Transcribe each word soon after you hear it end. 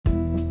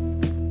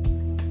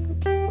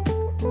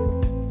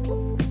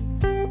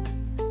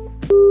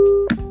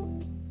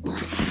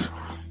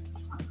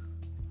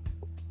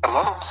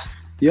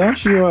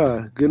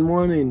Joshua, good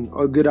morning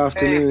or good Hey,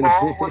 afternoon.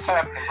 Paul, what's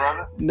happening,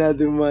 brother?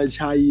 Nothing much.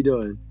 How you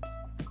doing?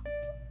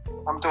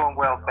 I'm doing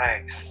well,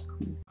 thanks.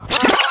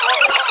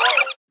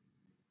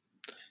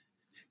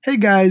 Hey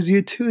guys,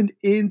 you're tuned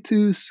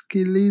into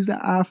Skiliza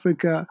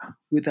Africa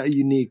with a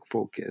unique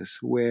focus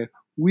where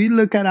we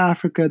look at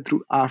Africa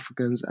through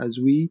Africans as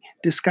we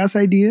discuss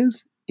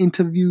ideas,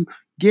 interview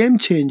game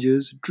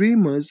changers,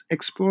 dreamers,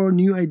 explore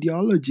new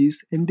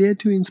ideologies, and dare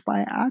to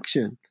inspire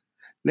action.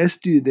 Let's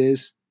do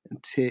this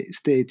and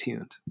stay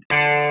tuned.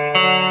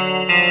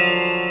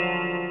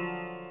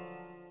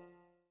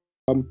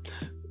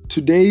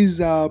 Today's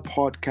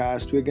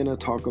podcast, we're going to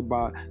talk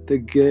about the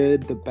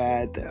good, the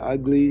bad, the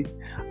ugly,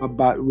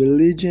 about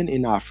religion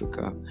in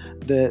Africa.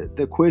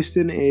 The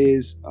question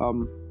is,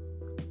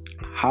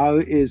 how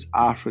is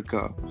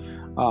Africa?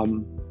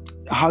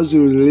 How's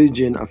the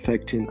religion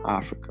affecting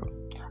Africa?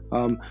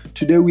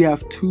 Today we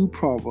have two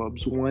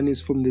proverbs. One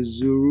is from the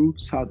Zulu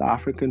South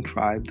African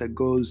tribe that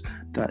goes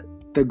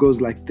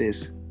like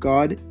this: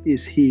 God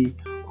is He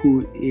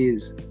who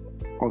is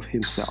of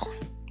Himself.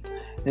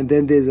 And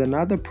then there's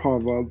another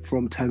proverb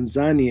from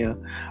Tanzania,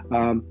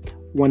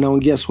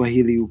 wanaongea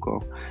Swahili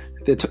huko.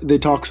 They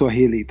talk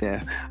Swahili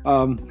there.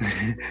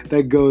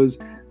 That goes,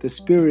 the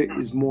spirit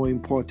is more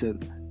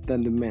important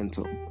than the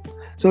mental.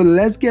 So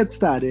let's get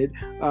started.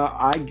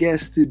 Our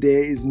guest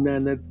today is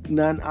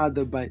none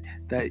other but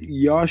that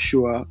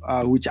Joshua,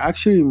 which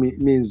actually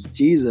means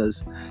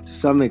Jesus to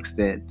some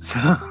extent. So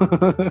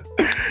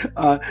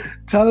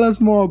tell us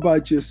more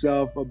about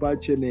yourself,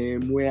 about your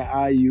name, where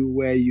are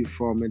you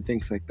from, and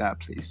things like that,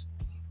 please.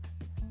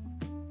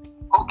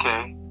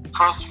 Okay.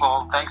 First of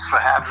all, thanks for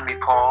having me,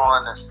 Paul,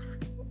 and it's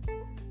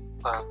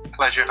a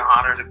pleasure and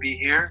honor to be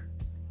here.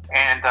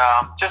 And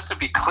just to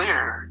be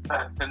clear,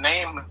 the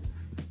name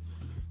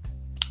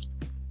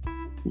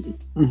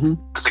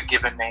is a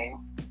given name,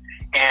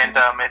 and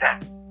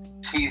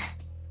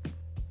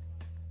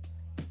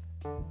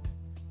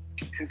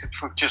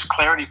for just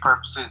clarity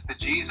purposes, that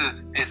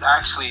Jesus is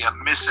actually a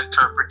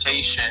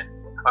misinterpretation,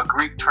 a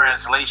Greek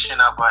translation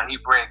of a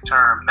Hebraic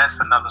term. That's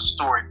another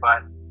story,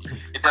 but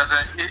it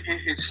doesn't.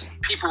 It's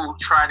people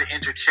try to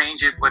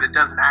interchange it, but it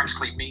doesn't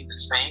actually mean the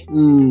same.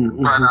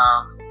 Mm-hmm. But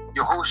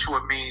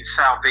Yehoshua means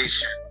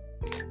salvation.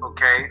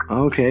 Okay.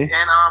 Okay.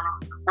 And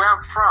where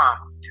I'm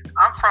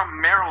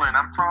from Maryland.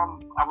 I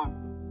was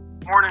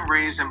born and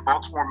raised in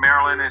Baltimore,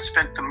 Maryland, and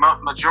spent the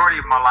majority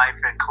of my life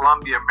in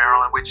Columbia,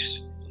 Maryland,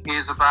 which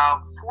is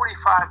about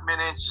 45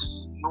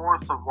 minutes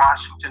north of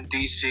Washington,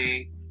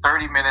 D.C.,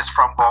 30 minutes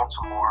from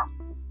Baltimore.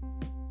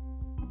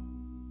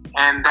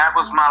 And that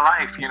was my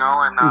life,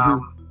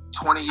 and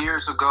 20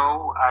 years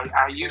ago,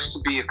 I used to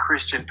be a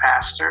Christian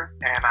pastor,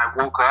 and I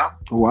woke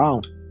up.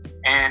 Wow.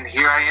 And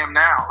here I am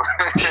now.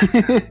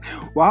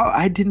 Wow,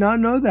 I did not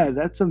know that.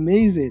 That's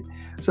amazing.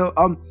 So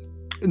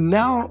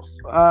now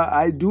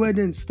I do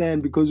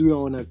understand, because we're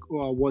on a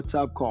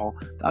WhatsApp call.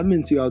 That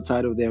means you're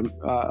outside of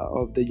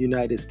the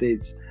United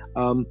States.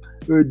 Do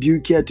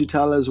you care to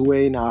tell us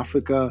where in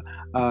Africa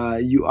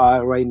you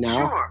are right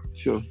now?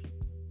 Sure.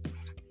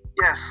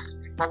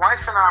 Yes, my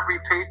wife and I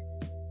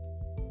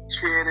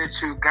repatriated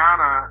to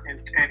Ghana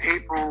in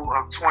April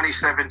of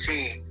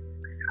 2017.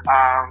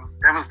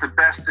 That was the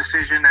best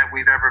decision that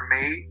we've ever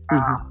made.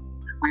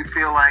 We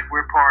feel like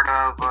we're part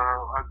of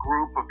a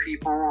group of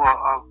people,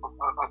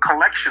 a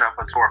collection of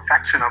us, or a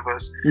faction of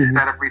us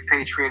that have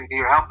repatriated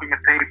here, helping to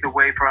pave the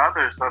way for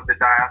others of the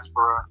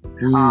diaspora.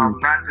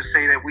 Not to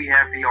say that we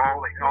have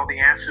all the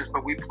answers,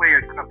 but we play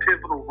a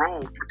pivotal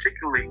role,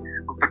 particularly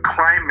with the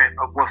climate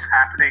of what's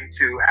happening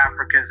to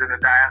Africans in the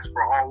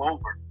diaspora all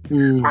over.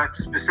 But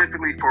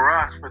specifically for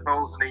us, for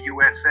those in the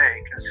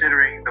USA,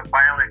 considering the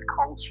violent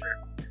culture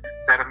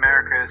that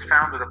America is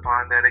founded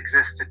upon that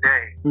exists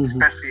today,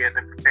 especially as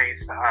it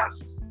pertains to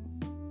us.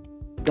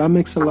 That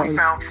makes a lot. So we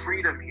found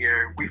freedom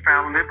here. We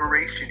found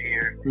liberation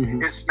here.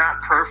 It's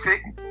not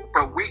perfect,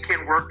 but we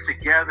can work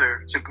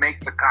together to make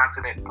the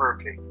continent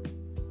perfect.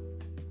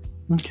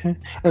 Okay.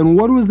 And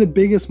what was the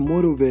biggest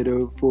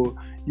motivator for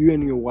you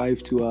and your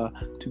wife to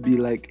be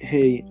like,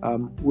 hey,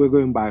 we're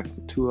going back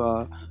to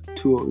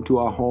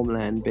our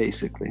homeland,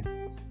 basically?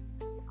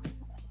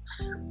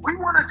 We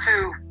wanted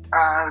to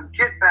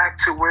get back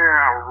to where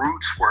our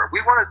roots were. We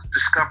wanted to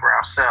discover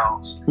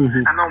ourselves.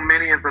 I know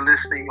many of the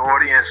listening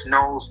audience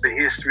knows the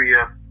history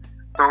of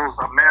those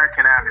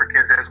American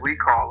Africans, as we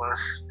call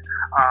us.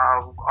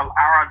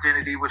 Our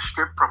identity was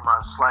stripped from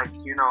us. Like,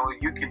 you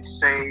can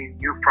say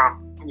you're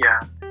from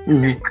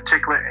in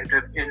particular,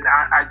 and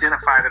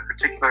identify a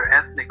particular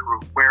ethnic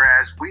group,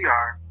 whereas we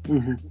are,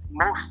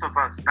 most of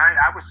us,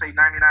 I would say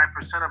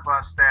 99% of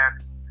us that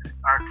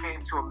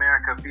came to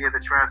America via the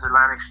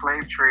transatlantic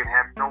slave trade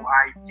have no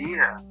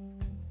idea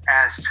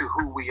as to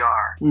who we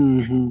are.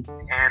 And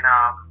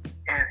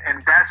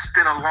that's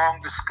been a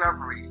long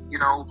discovery,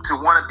 to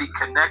want to be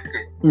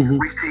connected.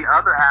 We see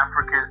other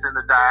Africans in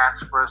the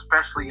diaspora,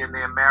 especially in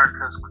the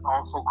Americas,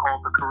 also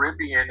called the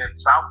Caribbean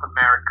and South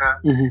America,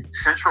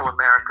 Central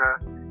America.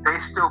 They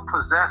still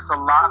possess a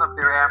lot of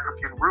their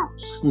African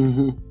roots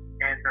and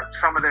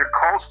some of their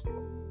culture.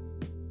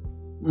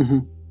 Mm-hmm.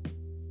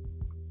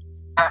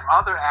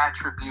 Other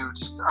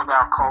attributes of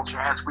our culture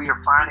as we are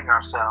finding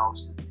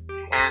ourselves.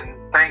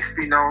 And thanks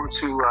be known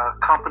to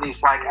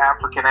companies like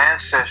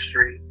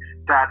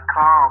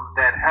AfricanAncestry.com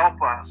that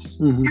help us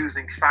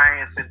using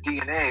science and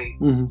DNA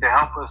to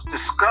help us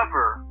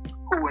discover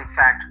who in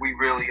fact we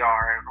really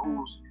are and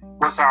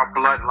what's our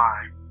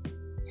bloodline.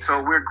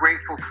 So we're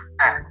grateful for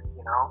that,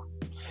 you know.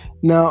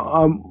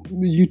 Now,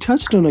 you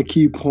touched on a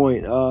key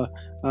point.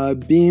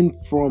 Being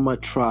from a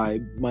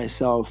tribe,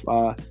 myself,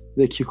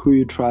 the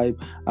Kikuyu tribe,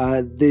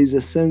 there's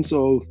a sense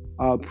of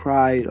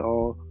pride,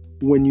 or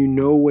when you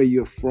know where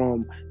you're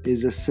from,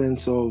 there's a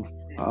sense of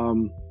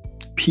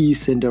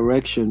peace and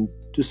direction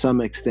to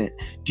some extent.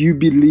 Do you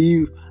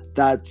believe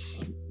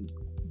that's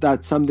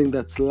something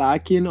that's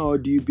lacking, or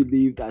do you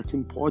believe that's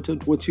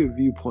important? What's your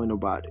viewpoint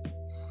about it?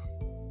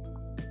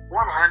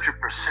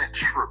 100%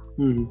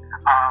 true.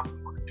 I'll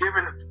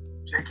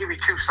give you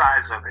two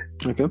sides of it.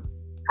 Okay.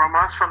 From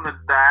us, from the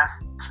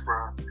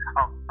diaspora,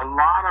 a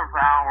lot of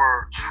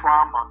our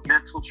trauma,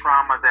 mental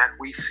trauma that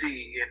we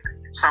see, and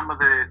some of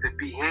the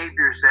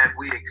behaviors that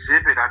we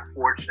exhibit,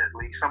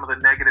 unfortunately, some of the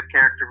negative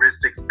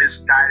characteristics,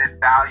 misguided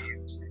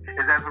values,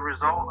 is as a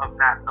result of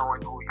not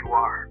knowing who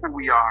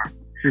we are.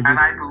 And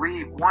I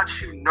believe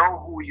once you know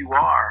who you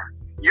are,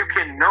 you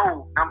can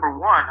know, number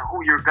one,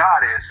 who your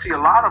God is. See, a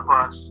lot of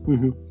us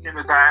in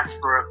the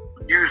diaspora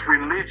use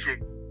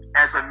religion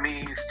as a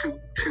means to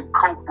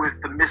cope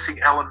with the missing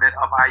element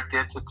of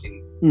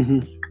identity.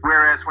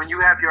 Whereas when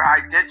you have your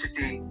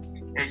identity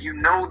and you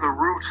know the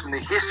roots and the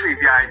history of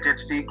your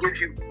identity, it gives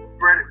you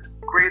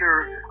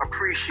greater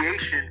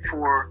appreciation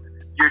for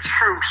your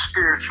true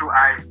spiritual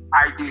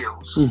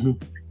ideals.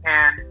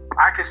 And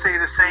I can say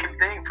the same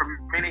thing for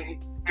many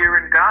here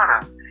in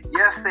Ghana.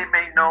 Yes, they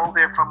may know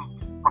they're from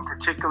a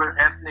particular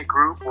ethnic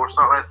group, or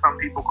so as some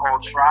people call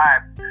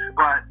tribe,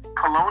 but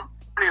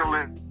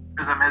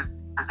colonialism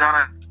has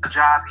done a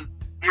job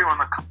here on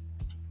the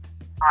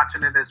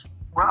continent as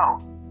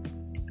well.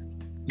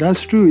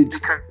 That's true.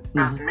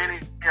 Because many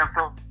of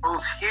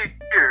those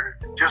here,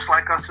 just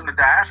like us in the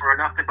diaspora, are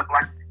nothing but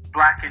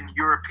black and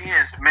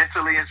Europeans,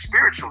 mentally and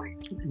spiritually.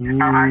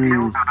 Our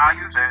ideals and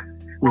values and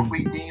what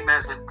we deem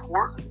as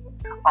important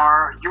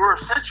are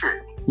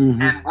Eurocentric,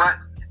 and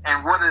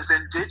what is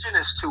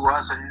indigenous to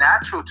us and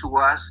natural to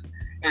us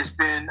has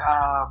been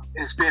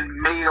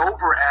made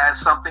over as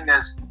something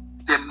as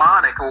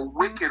demonic or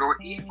wicked or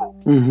evil.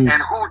 And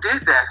who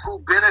did that? Who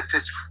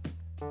benefits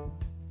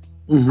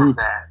from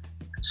that?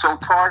 So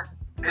part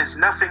is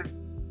nothing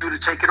to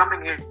take it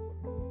away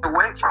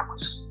from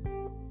us.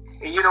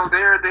 And you know,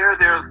 there's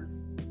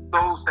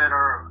those that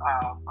are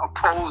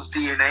opposed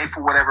DNA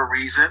for whatever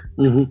reason,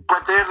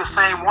 but they're the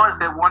same ones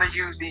that want to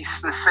use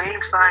the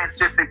same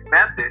scientific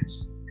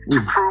methods to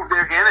prove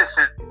they're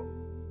innocent.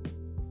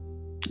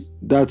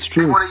 That's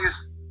true. They want to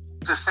use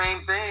the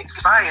same thing,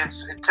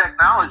 science and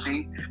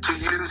technology, to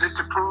use it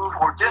to prove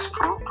or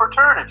disprove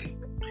paternity.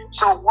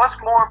 So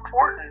what's more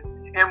important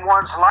in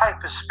one's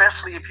life,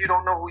 especially if you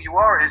don't know who you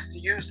are, is to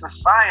use the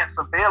science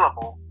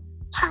available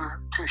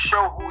to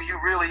show who you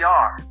really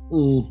are.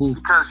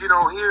 Because, you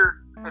know, here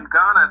in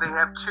Ghana, they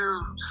have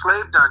two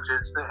slave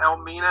dungeons, the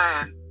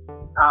Elmina and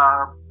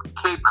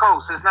Cape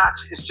Coast. It's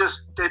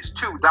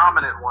two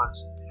dominant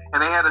ones.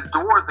 And they had a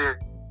door there,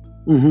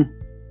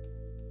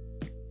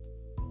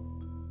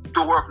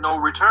 door of no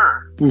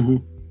return.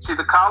 See,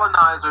 the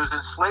colonizers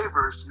and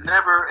slavers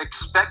never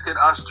expected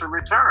us to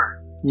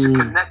return, to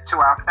connect to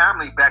our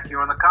family back here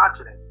on the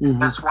continent.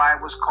 That's why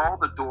it was called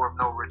the door of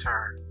no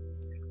return.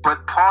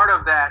 But part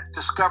of that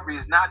discovery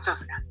is not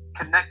just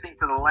connecting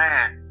to the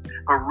land,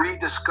 but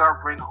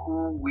rediscovering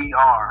who we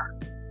are.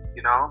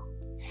 You know,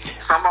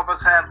 some of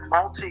us have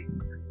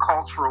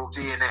multicultural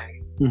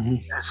DNA,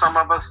 and some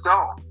of us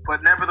don't.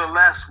 But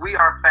nevertheless, we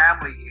are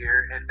family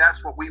here, and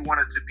that's what we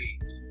want it to be.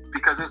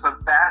 Because there's a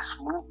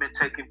vast movement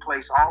taking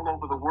place all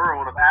over the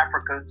world of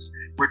Africans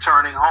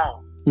returning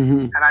home.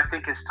 And I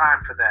think it's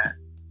time for that.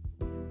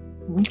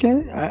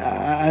 Okay,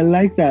 I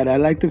like that. I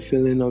like the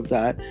feeling of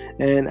that.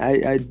 And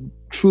I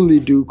truly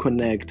do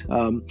connect.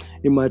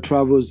 In my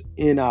travels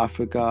in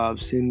Africa,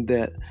 I've seen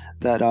that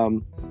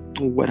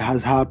what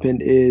has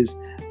happened is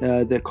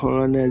the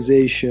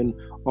colonization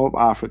of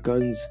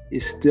Africans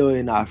is still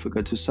in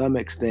Africa to some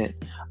extent,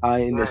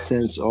 in the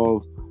sense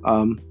of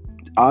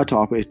our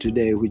topic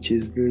today, which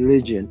is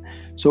religion.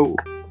 So,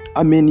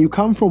 I mean, you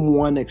come from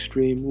one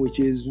extreme, which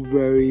is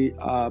very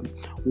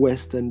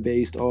Western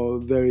based, or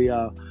very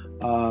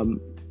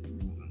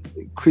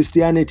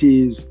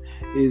Christianity is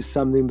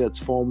something that's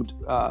formed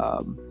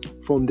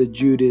from the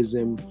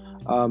Judaism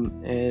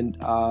and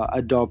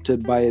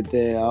adopted by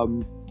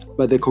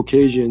the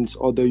Caucasians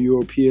or the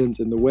Europeans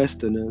and the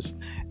Westerners,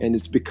 and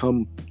it's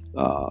become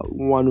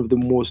one of the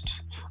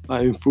most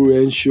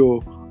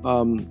influential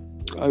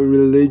a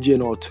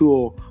religion or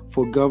tool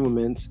for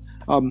governments.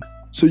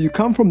 So you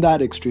come from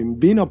that extreme.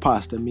 Being a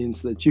pastor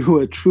means that you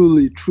are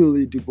truly,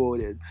 truly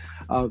devoted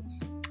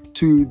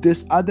to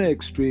this other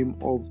extreme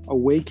of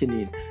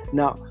awakening.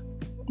 Now,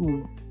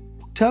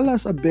 tell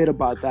us a bit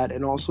about that,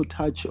 and also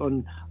touch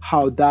on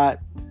how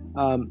that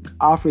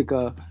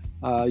Africa,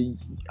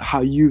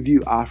 how you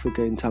view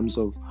Africa in terms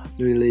of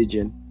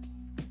religion.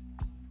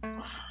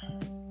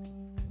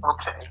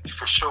 Okay,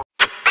 for sure.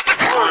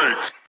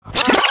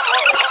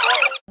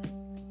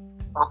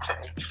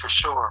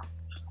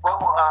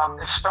 Well,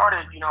 it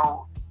started,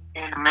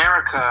 in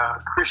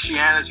America,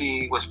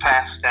 Christianity was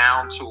passed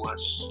down to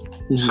us.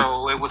 Mm-hmm.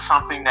 So it was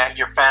something that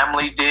your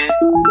family did,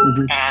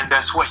 mm-hmm. and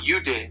that's what you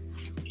did.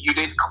 You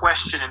didn't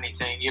question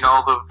anything.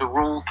 The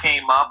rule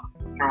came up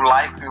through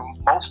life, through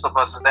most of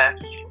us, is that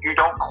you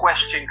don't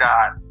question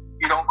God.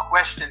 You don't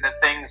question the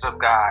things of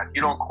God.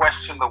 You don't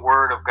question the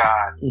word of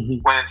God.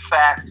 Mm-hmm. When in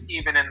fact,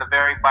 even in the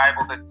very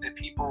Bible, that the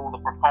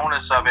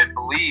proponents of it,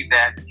 believe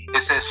that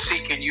it says,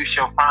 "Seek and you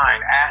shall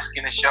find, ask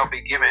and it shall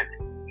be given,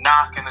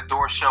 knock and the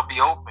door shall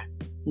be open."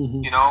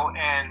 Mm-hmm.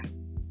 And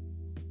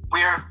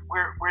we're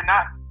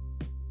not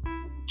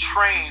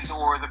trained,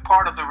 or the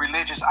part of the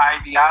religious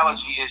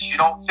ideology is you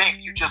don't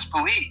think, you just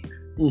believe,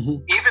 mm-hmm.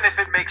 even if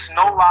it makes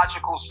no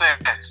logical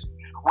sense.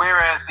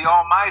 Whereas the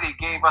Almighty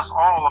gave us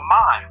all a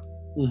mind.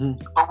 Mm-hmm.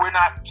 But we're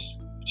not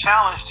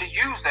challenged to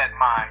use that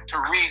mind to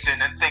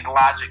reason and think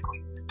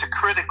logically, to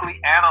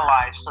critically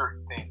analyze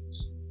certain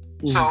things.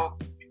 Mm-hmm. So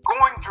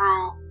going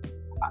through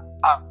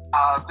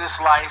this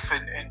life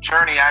and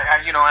journey,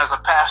 I as a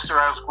pastor,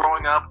 I was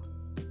growing up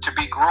to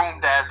be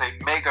groomed as a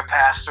mega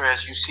pastor,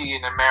 as you see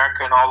in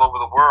America and all over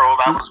the world.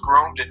 I was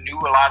groomed and knew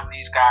a lot of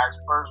these guys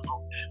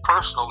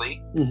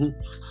personally, mm-hmm.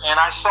 and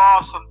I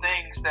saw some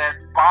things that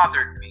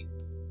bothered me.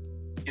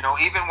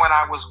 Even when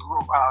I was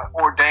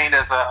ordained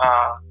as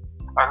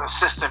an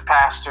assistant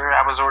pastor,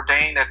 I was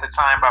ordained at the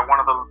time by one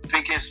of the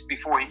biggest,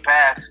 before he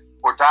passed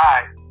or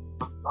died,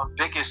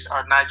 biggest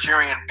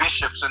Nigerian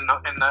bishops in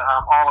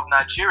all of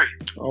Nigeria.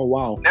 Oh,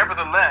 wow.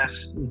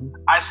 Nevertheless, mm-hmm.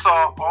 I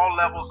saw all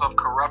levels of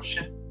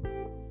corruption,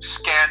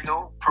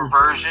 scandal,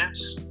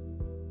 perversions.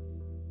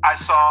 I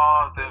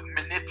saw the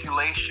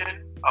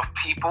manipulation of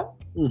people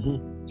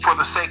mm-hmm. for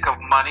the sake of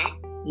money.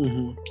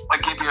 Mm-hmm. I'll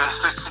give you a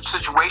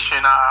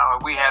situation.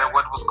 We had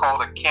what was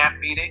called a camp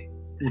meeting,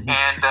 mm-hmm.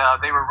 and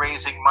they were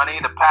raising money.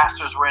 The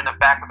pastors were in the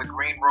back of the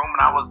green room,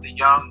 and I was the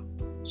young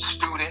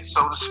student,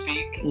 so to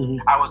speak.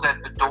 Mm-hmm. I was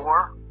at the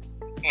door,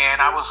 and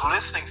I was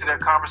listening to their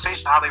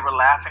conversation, how they were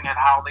laughing at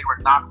how they were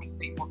knocking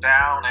people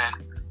down. And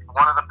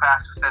one of the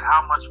pastors said,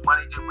 "How much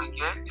money did we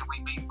get? Did we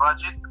meet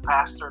budget?"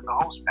 The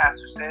host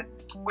pastor said,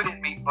 "We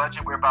didn't meet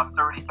budget. We're about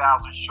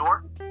 30,000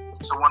 short."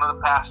 So one of the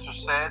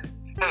pastors said,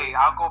 "Hey,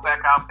 I'll go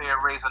back out there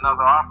and raise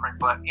another offering,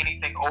 but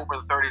anything over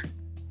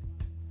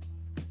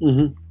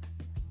 30,000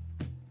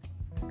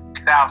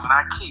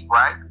 I keep,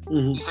 right?"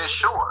 Mm-hmm. He said,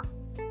 "Sure."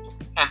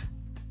 And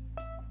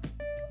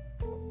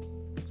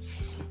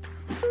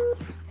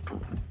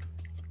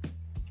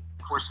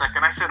for a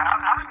second, I said,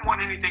 I didn't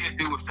want anything to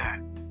do with that.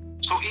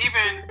 So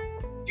even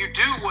you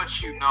do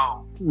what you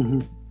know,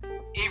 mm-hmm.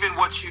 even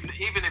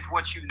if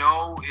what you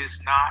know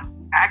is not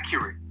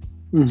accurate.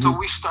 Mm-hmm.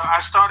 So I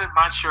started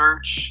my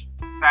church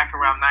back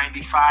around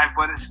 95,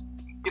 but it's,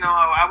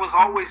 I was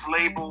always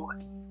labeled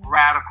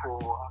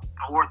radical,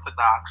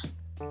 orthodox.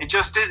 It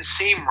just didn't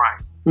seem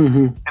right.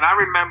 Mm-hmm. And I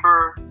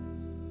remember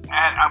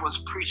I was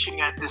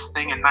preaching at this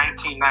thing in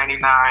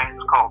 1999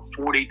 called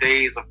 40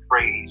 Days of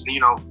Praise.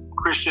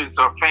 Christians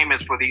are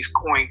famous for these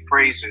coined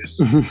phrases.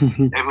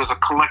 It was a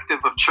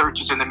collective of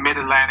churches in the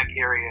Mid-Atlantic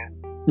area.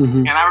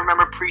 Mm-hmm. And I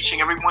remember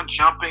preaching, everyone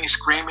jumping,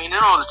 screaming,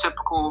 the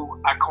typical,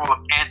 I call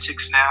them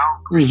antics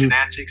now, Christian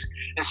mm-hmm. antics,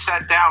 and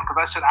sat down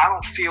because I said, I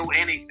don't feel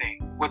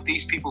anything what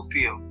these people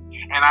feel.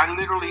 And I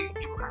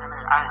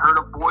heard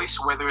a voice,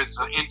 whether it's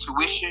an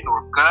intuition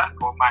or gut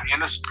or my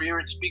inner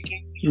spirit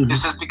speaking. Mm-hmm. It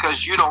says,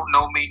 "Because you don't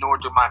know me, nor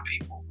do my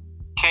people."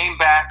 Came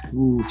back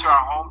to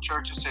our home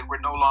church and said, "We're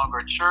no longer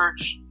a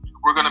church.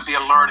 We're going to be a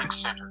learning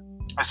center."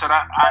 I said,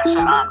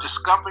 I'm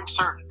discovering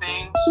certain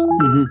things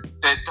mm-hmm.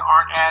 that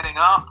aren't adding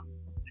up,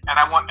 and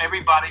I want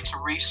everybody to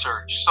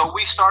research. So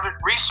we started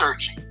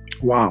researching.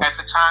 Wow. At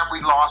the time,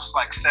 we lost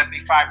like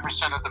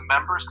 75% of the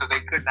members because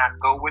they could not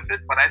go with it.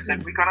 But I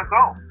said, we're going to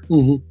go.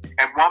 Mm-hmm.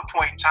 At one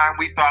point in time,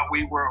 we thought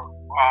we were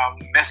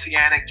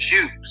Messianic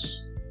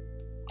Jews.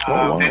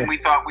 Wow. Then we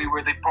thought we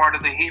were the part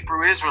of the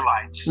Hebrew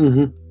Israelites.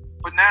 Mm-hmm.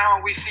 But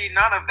now we see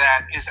none of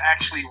that is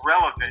actually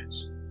relevant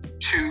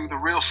to the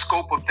real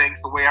scope of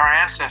things, the way our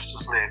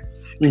ancestors lived.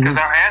 Because mm-hmm.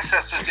 our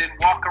ancestors didn't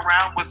walk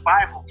around with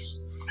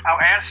Bibles. Our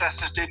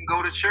ancestors didn't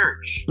go to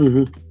church.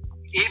 Mm-hmm.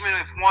 Even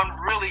if one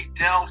really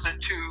delves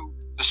into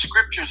the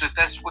scriptures, if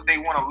that's what they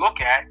want to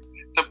look at,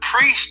 the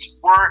priests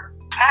weren't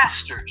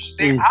pastors.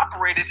 They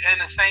operated in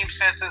the same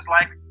sense as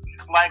like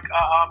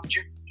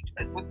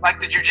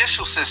the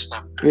judicial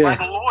system, like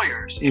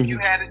lawyers.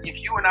 Mm-hmm. If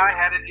you and I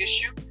had an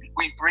issue,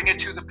 we bring it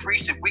to the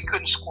priest. If we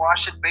couldn't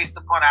squash it based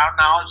upon our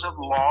knowledge of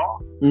law,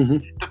 mm-hmm.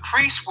 the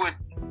priest would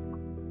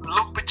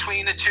look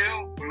between the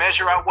two,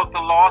 measure out what the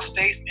law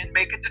states, and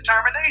make a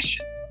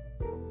determination.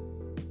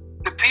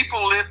 The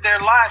people live their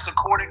lives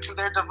according to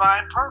their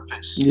divine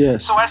purpose.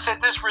 Yes. So I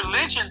said this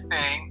religion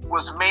thing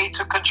was made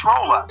to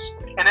control us.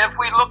 And if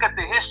we look at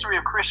the history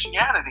of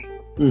Christianity,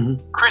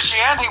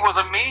 Christianity was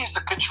a means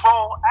to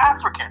control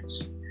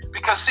Africans.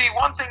 Because, see,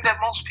 one thing that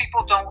most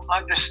people don't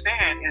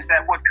understand is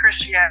that what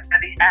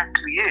Christianity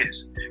actually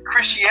is.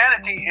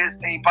 Christianity is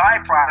a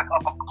byproduct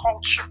of a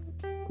culture.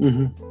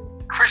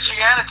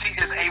 Christianity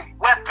is a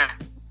weapon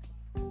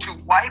to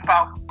wipe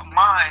out the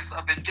minds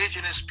of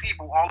indigenous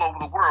people all over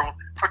the world,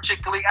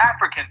 particularly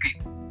African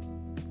people.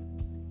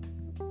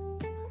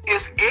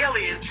 It's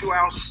alien to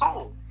our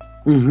soul.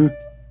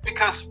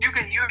 Because you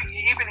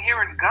even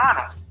here in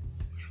Ghana,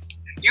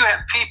 you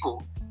have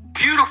people,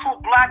 beautiful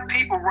black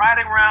people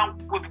riding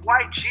around with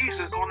white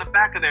Jesus on the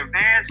back of their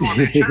vans, on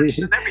their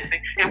churches and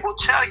everything, and will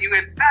tell you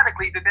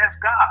emphatically that that's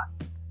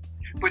God.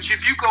 But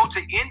if you go to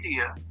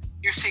India,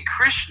 you see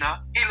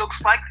Krishna, he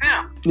looks like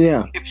them.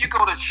 Yeah. If you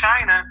go to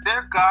China,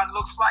 their God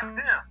looks like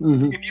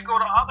them. If you go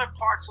to other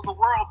parts of the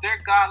world, their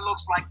God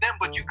looks like them,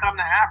 but you come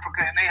to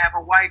Africa and they have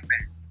a white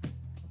man.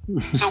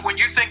 So when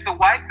you think the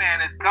white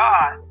man is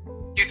God,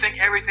 you think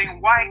everything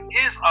white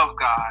is of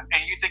God,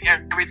 and you think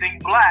everything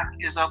black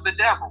is of the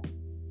devil.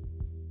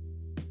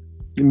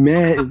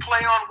 Man. It's a play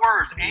on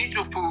words.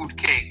 Angel food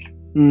cake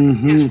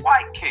is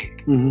white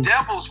cake.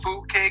 Devil's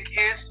food cake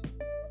is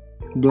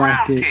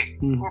black brown cake,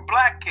 or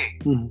black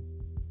cake.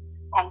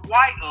 A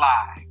white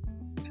lie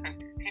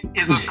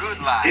is a good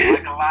lie.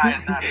 Like a lie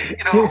is not,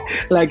 you know.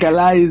 Like a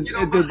lie is,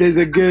 there's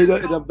a good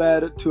and a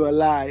bad to a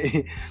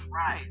lie.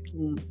 Right.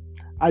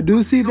 I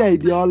do see the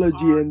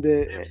ideology in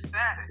the.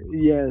 Emphatic.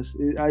 Yes,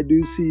 I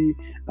do see.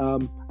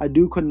 I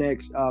do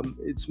connect.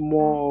 It's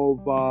more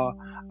of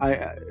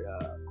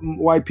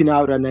wiping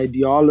out an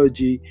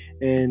ideology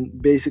and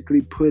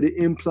basically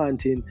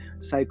implanting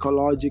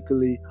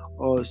psychologically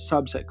or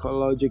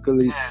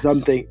subpsychologically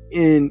something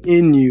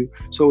in you,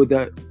 so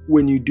that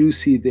when you do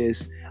see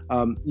this,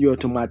 you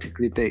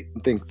automatically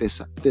think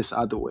this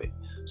other way.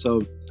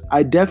 So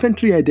I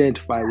definitely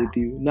identify with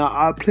you. Now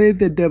I'll play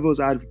the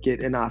devil's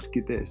advocate and ask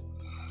you this.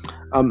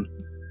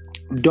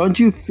 Don't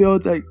you feel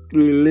that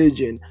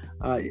religion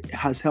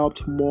has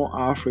helped more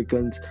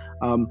Africans,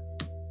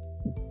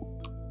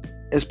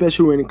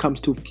 especially when it comes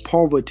to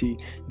poverty,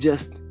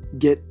 just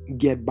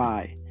get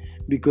by,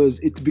 because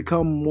it's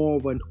become more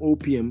of an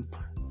opium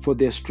for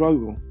their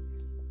struggle?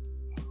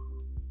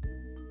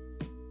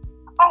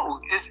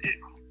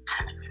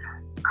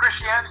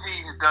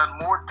 Christianity has done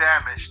more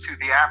damage to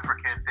the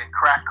African than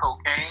crack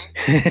cocaine,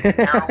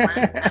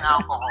 heroin, and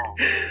alcohol.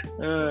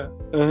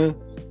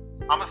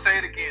 I'm going to say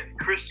it again.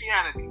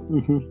 Christianity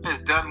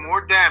has done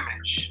more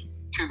damage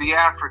to the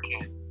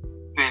African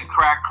than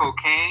crack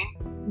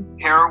cocaine,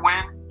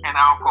 heroin, and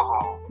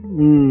alcohol.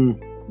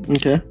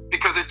 Okay.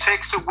 Because it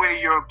takes away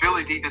your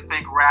ability to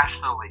think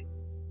rationally.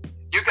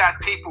 You got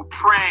people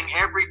praying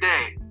every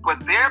day,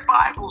 but their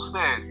Bible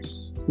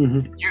says,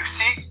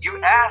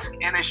 you ask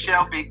and it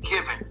shall be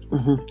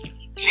given.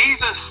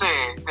 Jesus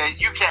said that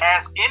you can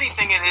ask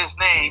anything in his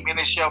name and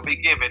it shall be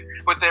given,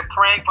 but they're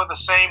praying for the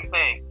same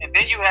thing. And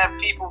then you have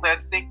people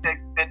that think that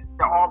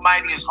the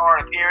Almighty is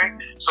hard of hearing,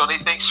 so they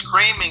think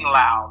screaming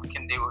loud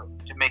can do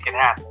it, to make it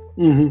happen.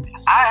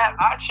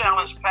 I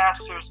challenged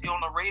pastors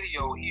on the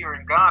radio here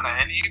in Ghana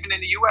and even in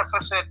the U.S.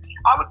 I said,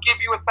 I would give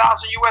you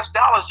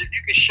 $1,000 if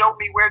you could show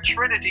me where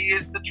Trinity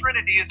is. The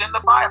Trinity is in the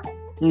Bible.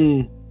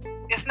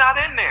 It's not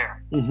in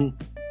there.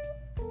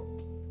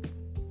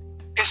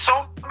 There's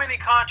so many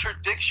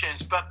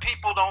contradictions, but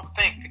people don't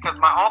think, because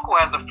my uncle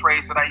has a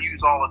phrase that I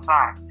use all the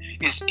time.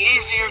 It's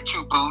easier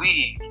to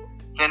believe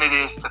than it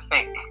is to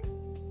think.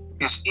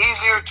 It's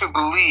easier to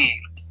believe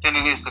than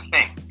it is to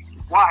think.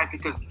 Why?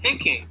 Because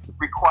thinking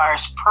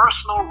requires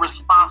personal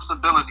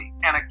responsibility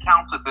and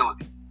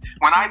accountability.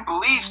 When I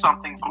believe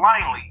something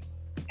blindly,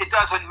 it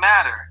doesn't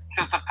matter,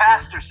 because the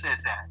pastor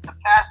said that. The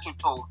pastor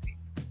told me.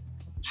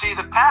 See,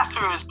 the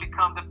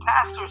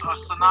pastors are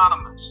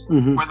synonymous,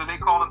 whether they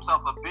call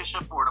themselves a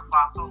bishop or an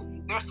apostle,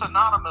 they're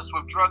synonymous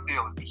with drug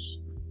dealers.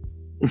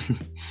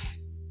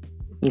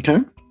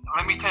 Okay.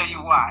 Let me tell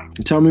you why.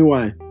 Tell me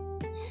why.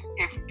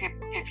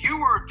 If you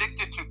were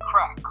addicted to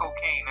crack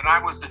cocaine and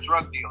I was the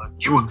drug dealer,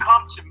 you would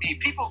come to me.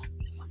 People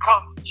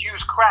come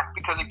use crack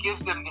because it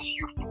gives them this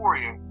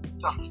euphoria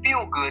to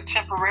feel good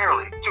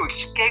temporarily, to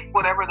escape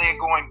whatever they're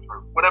going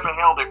through, whatever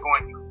hell they're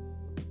going through.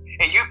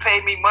 And you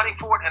pay me money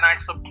for it, and I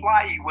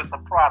supply you with a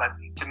product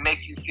to make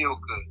you feel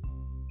good.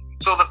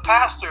 So the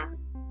pastor,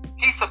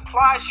 he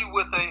supplies you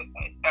with an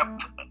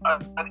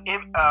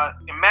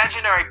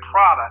imaginary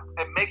product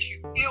that makes you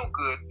feel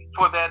good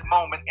for that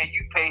moment, and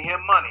you pay him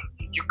money.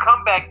 You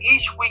come back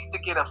each week to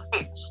get a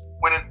fix,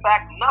 when in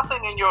fact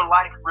nothing in your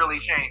life really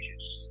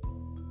changes.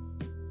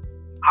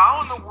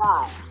 How in the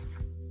world,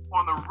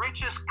 on the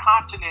richest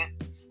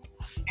continent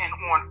and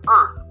on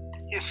earth,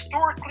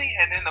 historically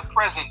and in the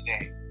present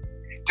day,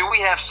 do we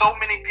have so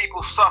many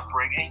people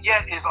suffering, and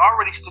yet it's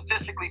already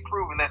statistically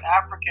proven that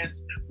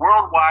Africans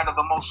worldwide are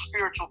the most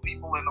spiritual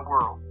people in the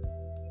world?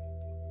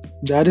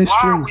 That is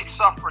true. Why are we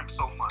suffering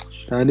so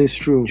much? That is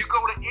true. You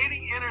go to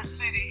any inner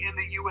city in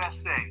the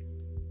USA,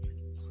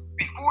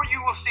 before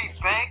you will see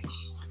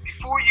banks,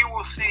 before you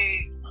will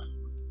see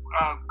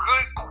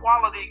good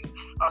quality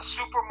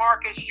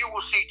supermarkets, you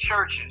will see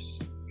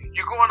churches.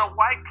 You go into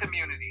white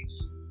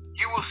communities,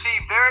 you will see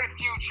very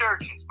few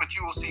churches, but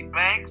you will see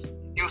banks,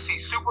 you'll see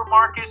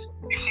supermarkets,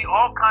 you see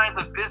all kinds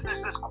of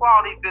businesses,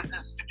 quality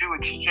business to do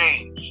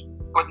exchange,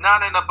 but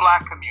not in the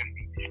black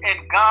community.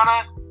 In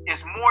Ghana,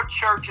 is more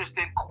churches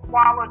than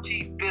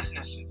quality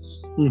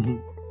businesses. Mm-hmm.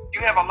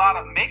 You have a lot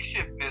of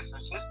makeshift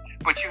businesses,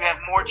 but you have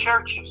more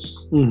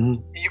churches. Mm-hmm.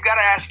 And you got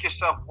to ask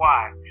yourself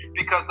why.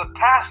 Because the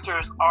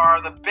pastors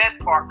are the bed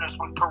partners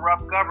with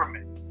corrupt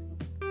government.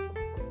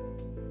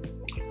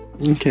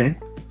 Okay.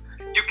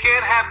 You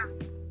can't have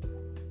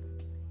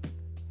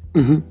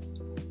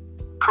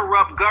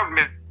corrupt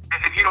government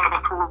if you don't have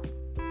a corrupt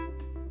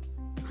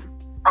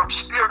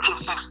spiritual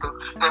system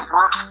that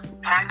works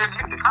hand in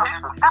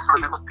hand. As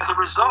a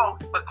result,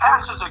 the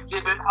pastors are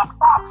given a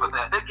plot for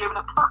that. They're given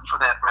a perk for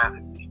that,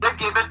 rather. They're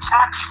given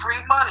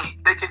tax-free money.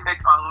 They can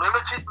make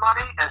unlimited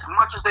money as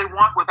much as they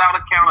want without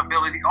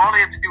accountability. All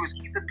they have to do is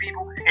keep the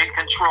people in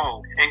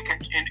control.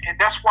 And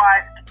that's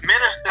why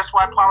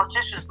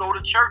politicians go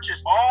to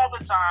churches all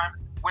the time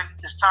when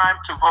it's time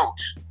to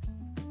vote.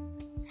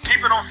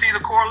 People don't see the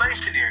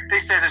correlation here. They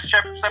say there's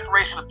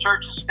separation of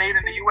church and state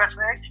in the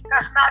USA.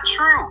 That's not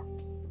true.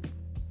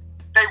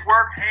 They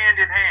work hand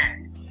in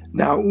hand.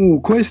 Now,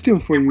 question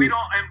for you.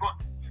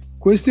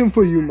 Question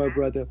for you, my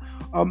brother.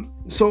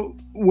 So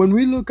when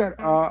we look at,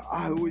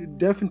 I would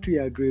definitely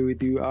agree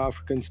with you.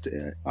 Africans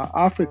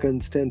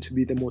tend to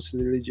be the most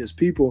religious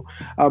people.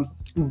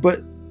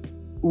 But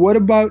what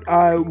about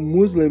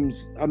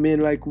Muslims? I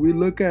mean, like we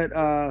look at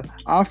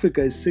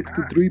Africa is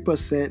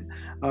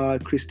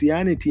 63%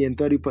 Christianity and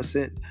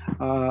 30%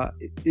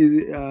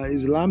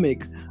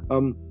 Islamic.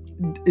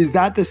 Is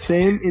that the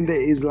same in the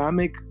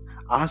Islamic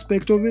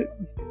aspect of it?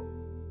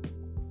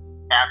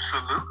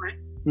 Absolutely.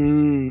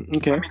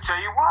 Okay. Let me tell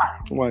you why.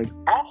 Why?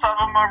 Both of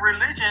them are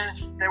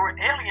religions. They were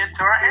alien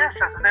to our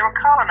ancestors. They were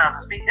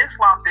colonizers. See,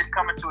 Islam didn't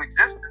come into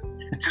existence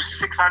until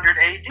 600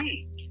 AD.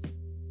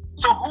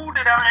 So who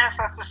did our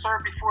ancestors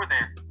serve before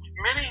then?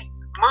 Many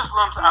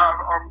Muslims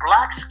or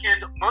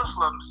black-skinned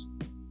Muslims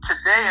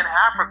today in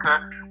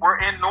Africa were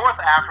in North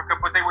Africa,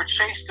 but they were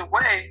chased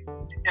away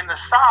in the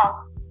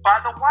South by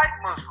the white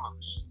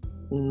Muslims.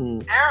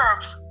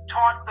 Arabs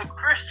taught the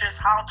Christians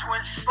how to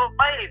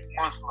enslave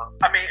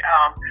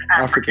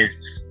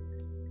Africans.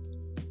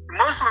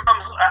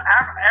 Muslims,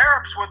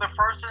 Arabs were the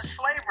first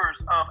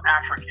enslavers of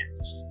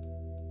Africans.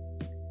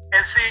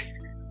 And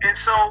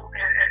so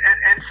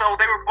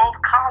they were both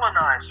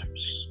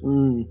colonizers.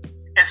 And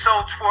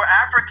so for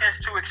Africans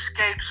to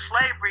escape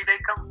slavery, they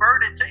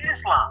converted to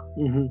Islam.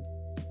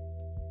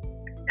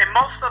 And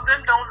most of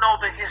them don't know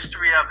the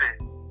history of it.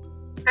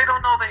 They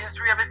don't know the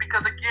history of it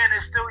because, again,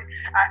 it's still.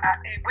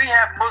 We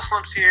have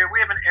Muslims here.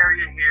 We have an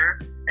area here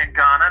in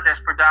Ghana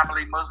that's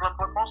predominantly Muslim,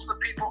 but most of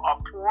the people are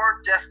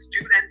poor,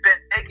 destitute, and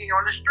begging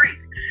on the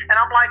streets. And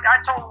I'm like,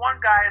 I told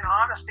one guy in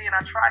honesty, and I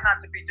try not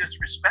to be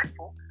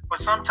disrespectful, but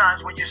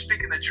sometimes when you're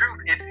speaking the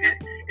truth,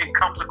 it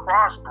comes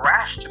across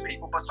brash to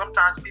people. But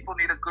sometimes people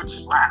need a good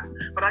slap.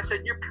 But I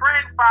said, you're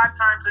praying 5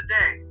 times a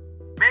day.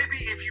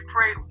 Maybe if you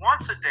prayed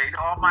once a day, the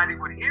Almighty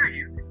would hear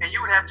you, and you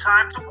would have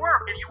time to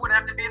work, and you wouldn't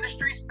have to be in the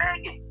streets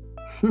begging.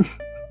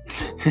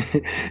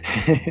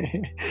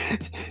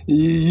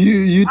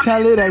 you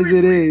tell it as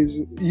it is.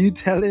 You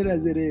tell it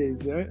as it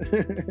is. Huh?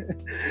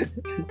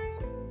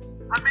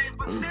 I mean,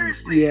 but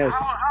seriously, yes.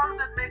 How does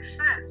that make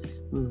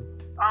sense?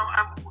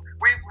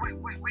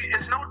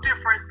 It's no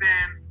different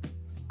than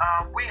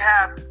we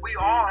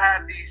all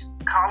have these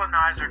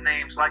colonizer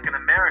names, like in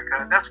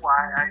America. That's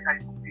why I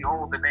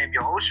behold the name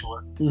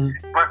Yehoshua.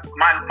 But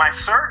my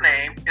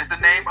surname is the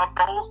name of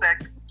those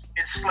that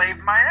enslaved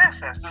my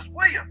ancestors,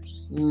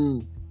 Williams.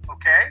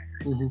 Okay?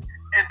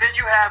 And then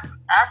you have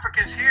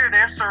Africans here,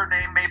 their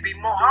surname may be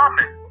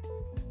Muhammad,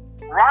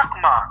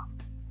 Rahman.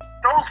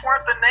 Those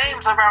weren't the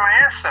names of our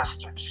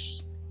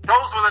ancestors.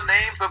 Those were the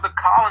names of the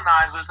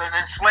colonizers and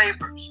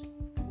enslavers.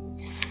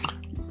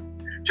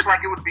 Just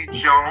like it would be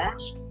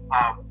Jones,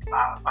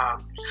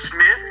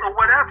 Smith, or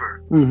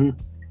whatever.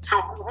 So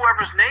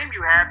whoever's name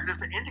you have is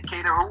just an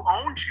indicator who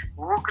owns you,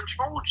 who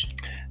controls you.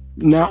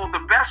 Now, so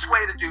the best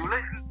way to do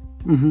it,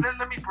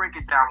 let me break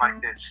it down like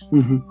this.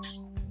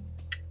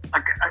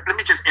 Okay, let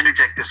me just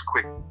interject this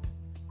quickly.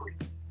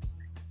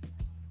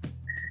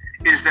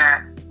 Is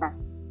that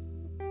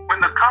when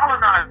the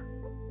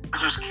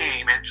colonizers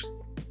came and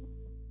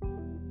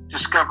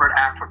discovered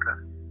Africa,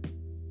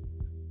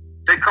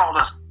 they called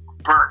us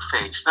burnt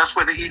face. That's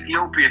where the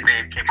Ethiopian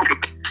name came from.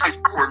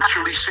 We're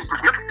truly super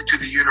connected to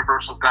the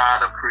universal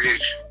God of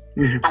creation.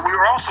 But we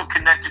were also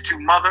connected to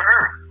Mother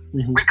Earth.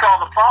 We call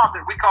the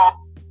Father,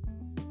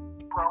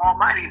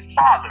 Almighty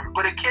Father,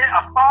 but a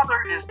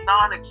father is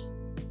non-existent.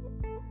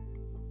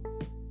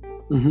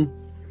 We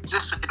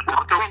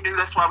knew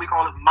that's why we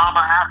call it Mama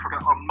Africa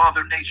or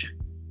Mother Nation.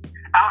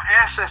 Our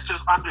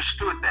ancestors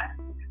understood that.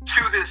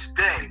 To this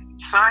day,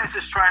 science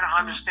is trying to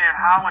understand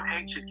how in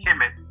ancient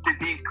Kemet did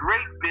these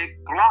great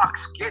big blocks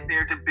get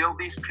there to build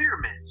these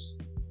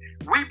pyramids.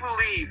 We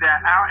believe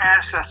that our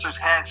ancestors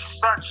had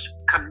such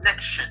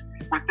connection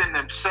within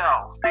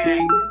themselves,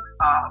 being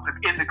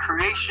in the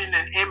creation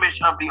and image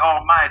of the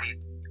Almighty,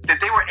 that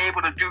they were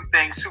able to do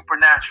things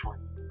supernaturally.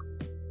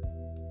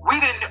 We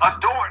didn't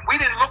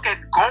look at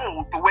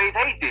gold the way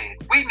they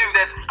did. We knew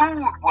that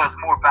food was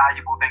more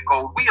valuable than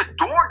gold. We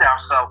adorned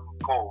ourselves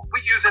with gold.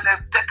 We used it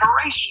as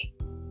decoration.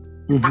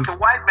 Mm-hmm. But the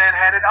white man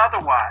had it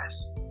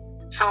otherwise.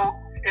 So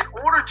in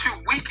order to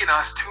weaken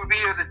us, to be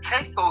able to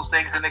take those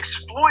things and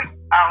exploit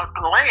our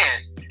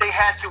land, they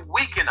had to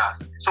weaken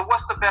us. So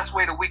what's the best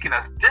way to weaken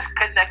us?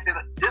 Disconnect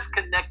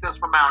us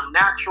from our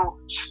natural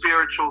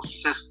spiritual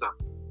system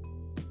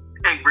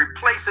and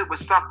replace it with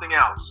something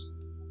else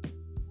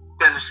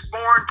that is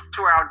foreign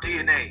to our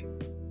DNA,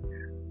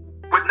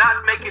 but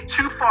not make it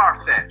too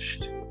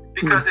far-fetched.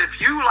 Because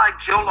if you like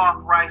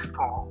jollof rice,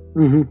 Paul,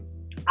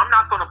 I'm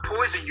not going to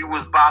poison you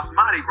with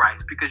basmati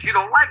rice because you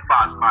don't like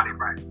basmati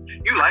rice.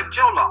 You like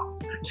jollof.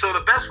 So the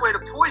best way to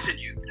poison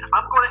you,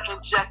 I'm going to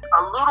inject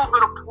a little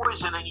bit of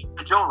poison in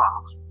your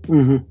jollof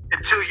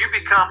until you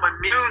become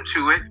immune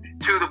to it,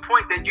 to the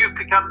point that you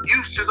become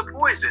used to the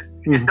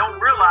poison and don't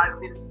realize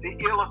the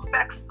ill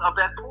effects of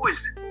that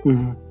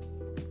poison.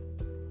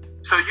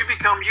 So you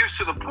become used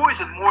to the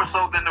poison more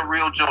so than the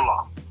real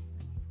jollof.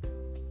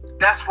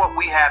 That's what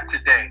we have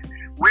today.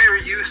 We're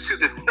used to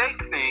the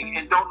fake thing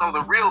and don't know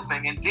the real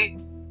thing and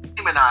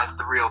demonize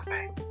the real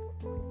thing.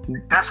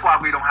 That's why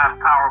we don't have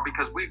power,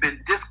 because we've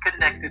been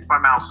disconnected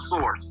from our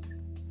source,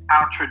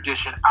 our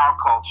tradition, our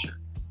culture.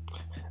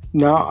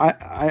 Now,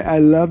 I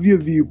love your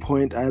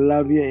viewpoint. I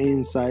love your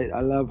insight. I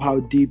love how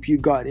deep you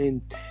got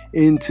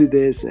into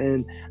this.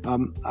 And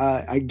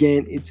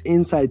again, it's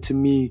insight to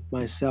me,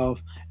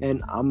 myself,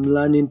 and I'm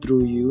learning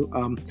through you.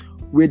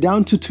 We're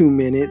down to 2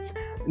 minutes.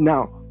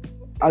 Now,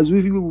 as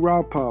we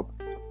wrap up,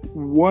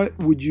 what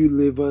would you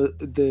leave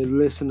the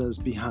listeners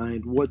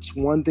behind? What's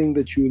one thing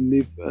that you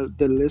leave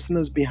the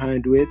listeners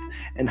behind with,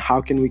 and how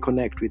can we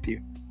connect with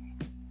you?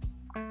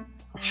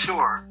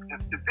 Sure.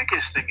 The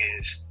biggest thing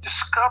is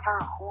discover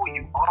who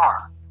you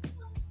are.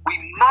 We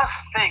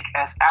must think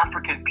as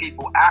African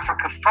people,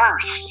 Africa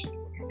first.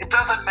 It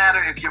doesn't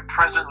matter if you're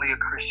presently a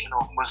Christian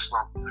or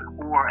Muslim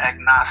or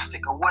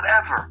agnostic or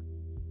whatever,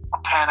 a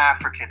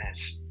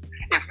Pan-Africanist.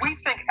 If we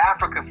think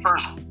Africa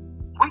first,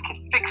 we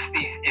can fix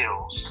these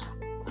ills.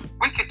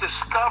 We can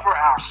discover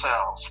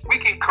ourselves. We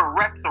can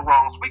correct the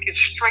wrongs. We can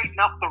straighten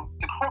up the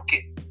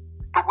crooked.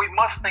 But we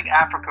must think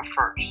Africa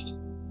first.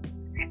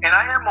 And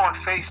I am on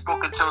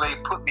Facebook until they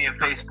put me in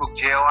Facebook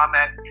jail. I'm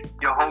at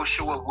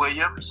Yehoshua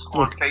Williams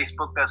on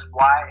Facebook. That's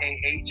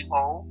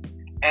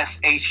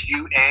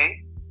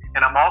YAHOSHUA.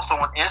 And I'm also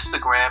on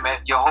Instagram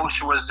at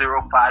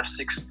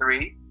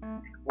Yehoshua0563.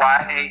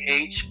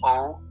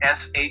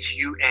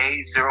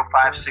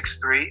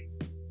 YAHOSHUA0563.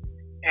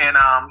 And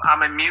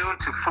I'm immune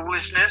to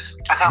foolishness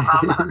and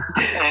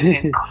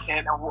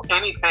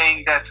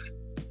anything that's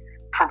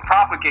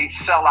propagates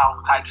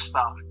sellout type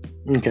stuff.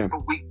 Okay.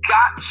 But we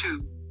got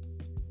to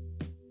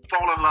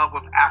fall in love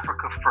with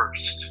Africa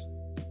first,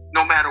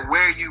 no matter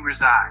where you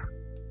reside,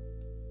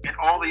 and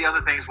all the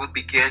other things will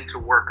begin to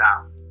work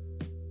out.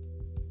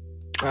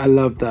 I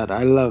love that.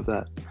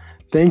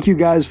 Thank you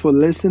guys for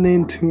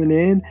listening, tune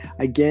in.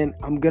 Again,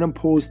 I'm gonna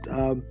post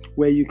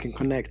where you can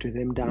connect with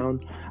him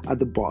down at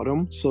the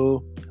bottom.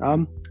 So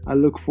I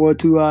look forward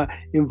to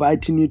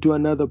inviting you to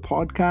another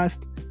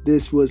podcast.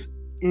 This was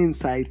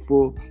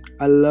insightful.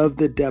 I love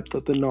the depth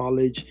of the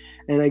knowledge,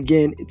 and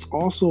again, it's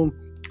also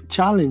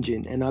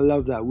challenging, and I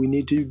love that. We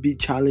need to be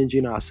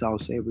challenging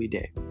ourselves every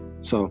day.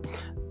 So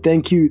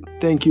thank you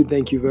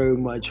very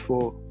much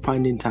for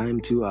finding time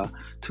to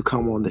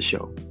come on the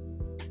show.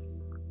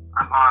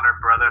 I'm honored,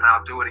 brother, and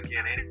I'll do it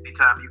again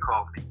anytime you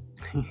call me.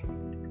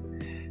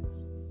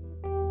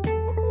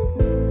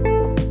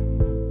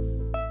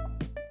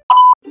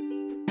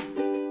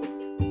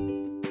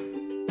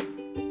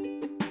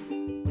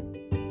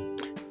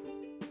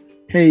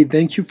 Hey,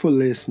 thank you for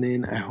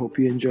listening. I hope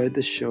you enjoyed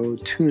the show.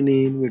 Tune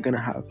in. We're going to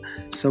have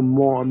some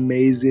more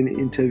amazing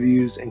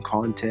interviews and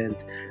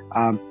content.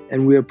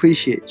 And we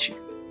appreciate you.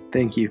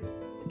 Thank you.